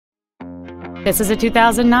This is a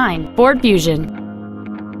 2009 Ford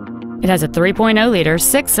Fusion. It has a 3.0-liter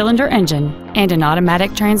six-cylinder engine and an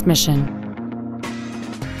automatic transmission.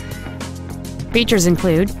 Features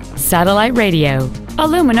include satellite radio,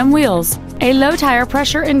 aluminum wheels, a low tire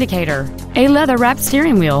pressure indicator, a leather-wrapped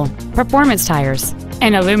steering wheel, performance tires,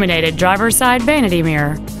 an illuminated driver's side vanity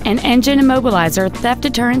mirror, an engine immobilizer theft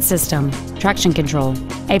deterrent system, traction control,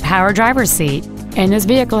 a power driver's seat, and this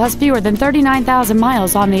vehicle has fewer than 39,000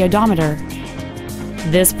 miles on the odometer.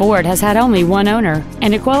 This Ford has had only one owner,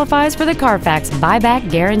 and it qualifies for the Carfax buyback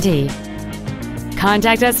guarantee.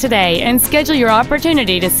 Contact us today and schedule your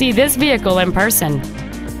opportunity to see this vehicle in person.